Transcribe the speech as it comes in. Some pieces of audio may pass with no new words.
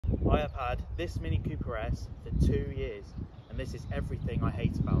I have had this Mini Cooper S for 2 years, and this is everything I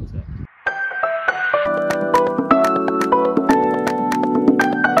hate about it.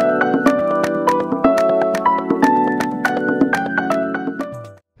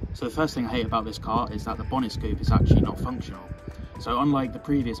 So the first thing I hate about this car is that the bonnet scoop is actually not functional. So unlike the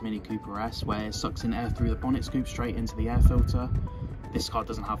previous Mini Cooper S, where it sucks in air through the bonnet scoop straight into the air filter, this car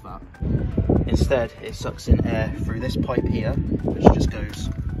doesn't have that. Instead, it sucks in air through this pipe here, which just goes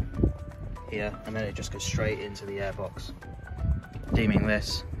here, and then it just goes straight into the airbox, deeming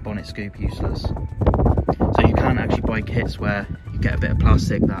this bonnet scoop useless. So you can actually buy kits where you get a bit of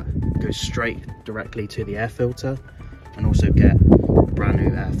plastic that goes straight directly to the air filter, and also get a brand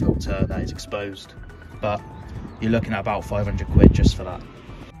new air filter that is exposed, but you're looking at about 500 quid just for that.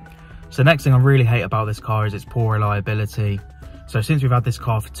 So the next thing I really hate about this car is its poor reliability. So since we've had this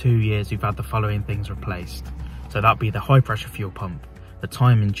car for 2 years, we've had the following things replaced. So that'd be the high pressure fuel pump, the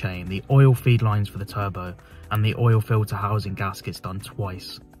timing chain, the oil feed lines for the turbo, and the oil filter housing gaskets done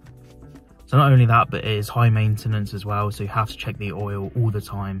twice. So not only that, but it is high maintenance as well, so you have to check the oil all the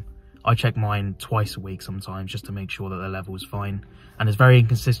time. I check mine twice a week sometimes just to make sure that the level is fine, and it's very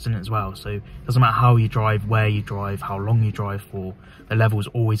inconsistent as well, so it doesn't matter how you drive, where you drive, how long you drive for, the level is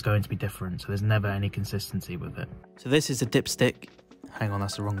always going to be different, so there's never any consistency with it. So this is a dipstick, hang on,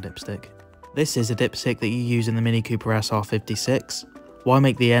 that's the wrong dipstick. This is a dipstick that you use in the Mini Cooper S R56. Why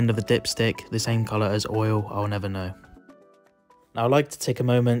make the end of the dipstick the same colour as oil, I'll never know. Now I'd like to take a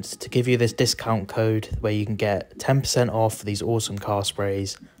moment to give you this discount code where you can get 10% off these awesome car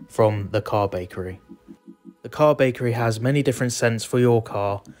sprays from the Car Bakery. The Car Bakery has many different scents for your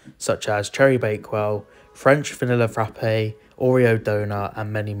car, such as Cherry Bakewell, French Vanilla Frappe, Oreo Donut,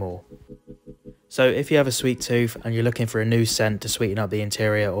 and many more. So if you have a sweet tooth and you're looking for a new scent to sweeten up the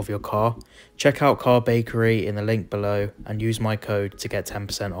interior of your car, check out Car Bakery in the link below and use my code to get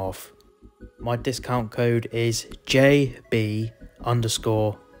 10% off. My discount code is JB_UNOS.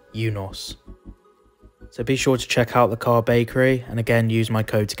 So be sure to check out the Car Bakery and again use my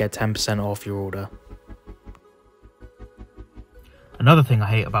code to get 10% off your order. Another thing I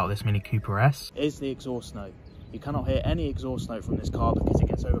hate about this Mini Cooper S is the exhaust note. You cannot hear any exhaust note from this car because it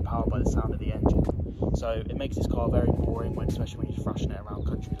gets overpowered by the sound of the engine. So it makes this car very boring, especially when you're thrashing it around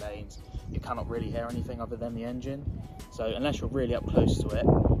country lanes. You cannot really hear anything other than the engine. So unless you're really up close to it,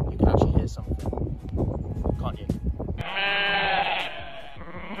 you can actually hear something, can't you?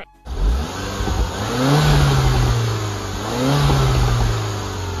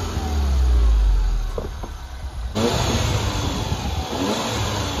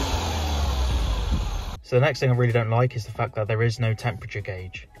 So the next thing I really don't like is the fact that there is no temperature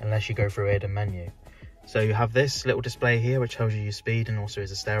gauge unless you go through a hidden menu. So you have this little display here which tells you your speed and also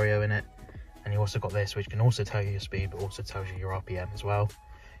has a stereo in it. And you also got this which can also tell you your speed but also tells you your RPM as well.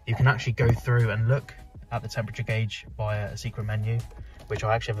 You can actually go through and look at the temperature gauge via a secret menu, which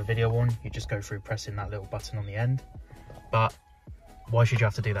I actually have a video on. You just go through pressing that little button on the end. But why should you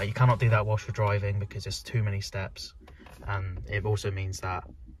have to do that? You cannot do that whilst you're driving because there's too many steps. And it also means that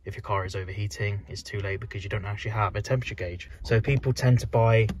if your car is overheating, it's too late because you don't actually have a temperature gauge. So people tend to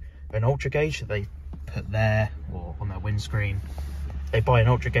buy an ultra gauge that they put there or on their windscreen. They buy an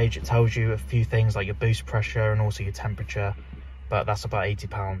ultra gauge that tells you a few things like your boost pressure and also your temperature, but that's about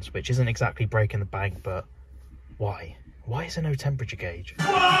 £80, which isn't exactly breaking the bank. But why? Why is there no temperature gauge?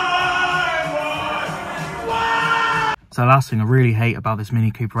 Why? So the last thing I really hate about this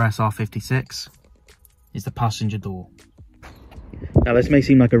Mini Cooper S R56 is the passenger door. Now this may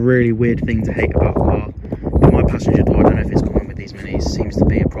seem like a really weird thing to hate about a car, but my passenger door, I don't know if it's common with these Minis, seems to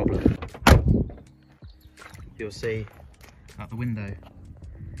be a problem. You'll see that the window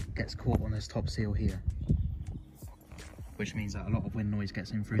gets caught on this top seal here, which means that a lot of wind noise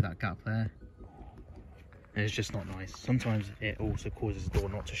gets in through that gap there. And it's just not nice. Sometimes it also causes the door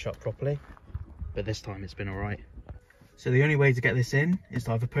not to shut properly, but this time it's been alright. So the only way to get this in is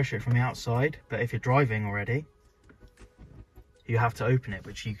to either push it from the outside, but if you're driving already, you have to open it,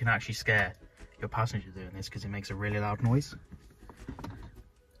 which you can actually scare your passenger doing this because it makes a really loud noise.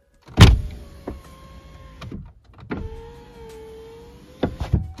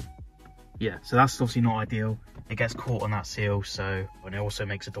 Yeah, so that's obviously not ideal. It gets caught on that seal, and it also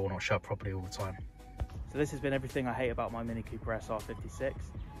makes the door not shut properly all the time. So this has been everything I hate about my Mini Cooper S R56.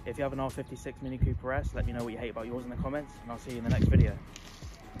 If you have an R56 Mini Cooper S, let me know what you hate about yours in the comments, and I'll see you in the next video.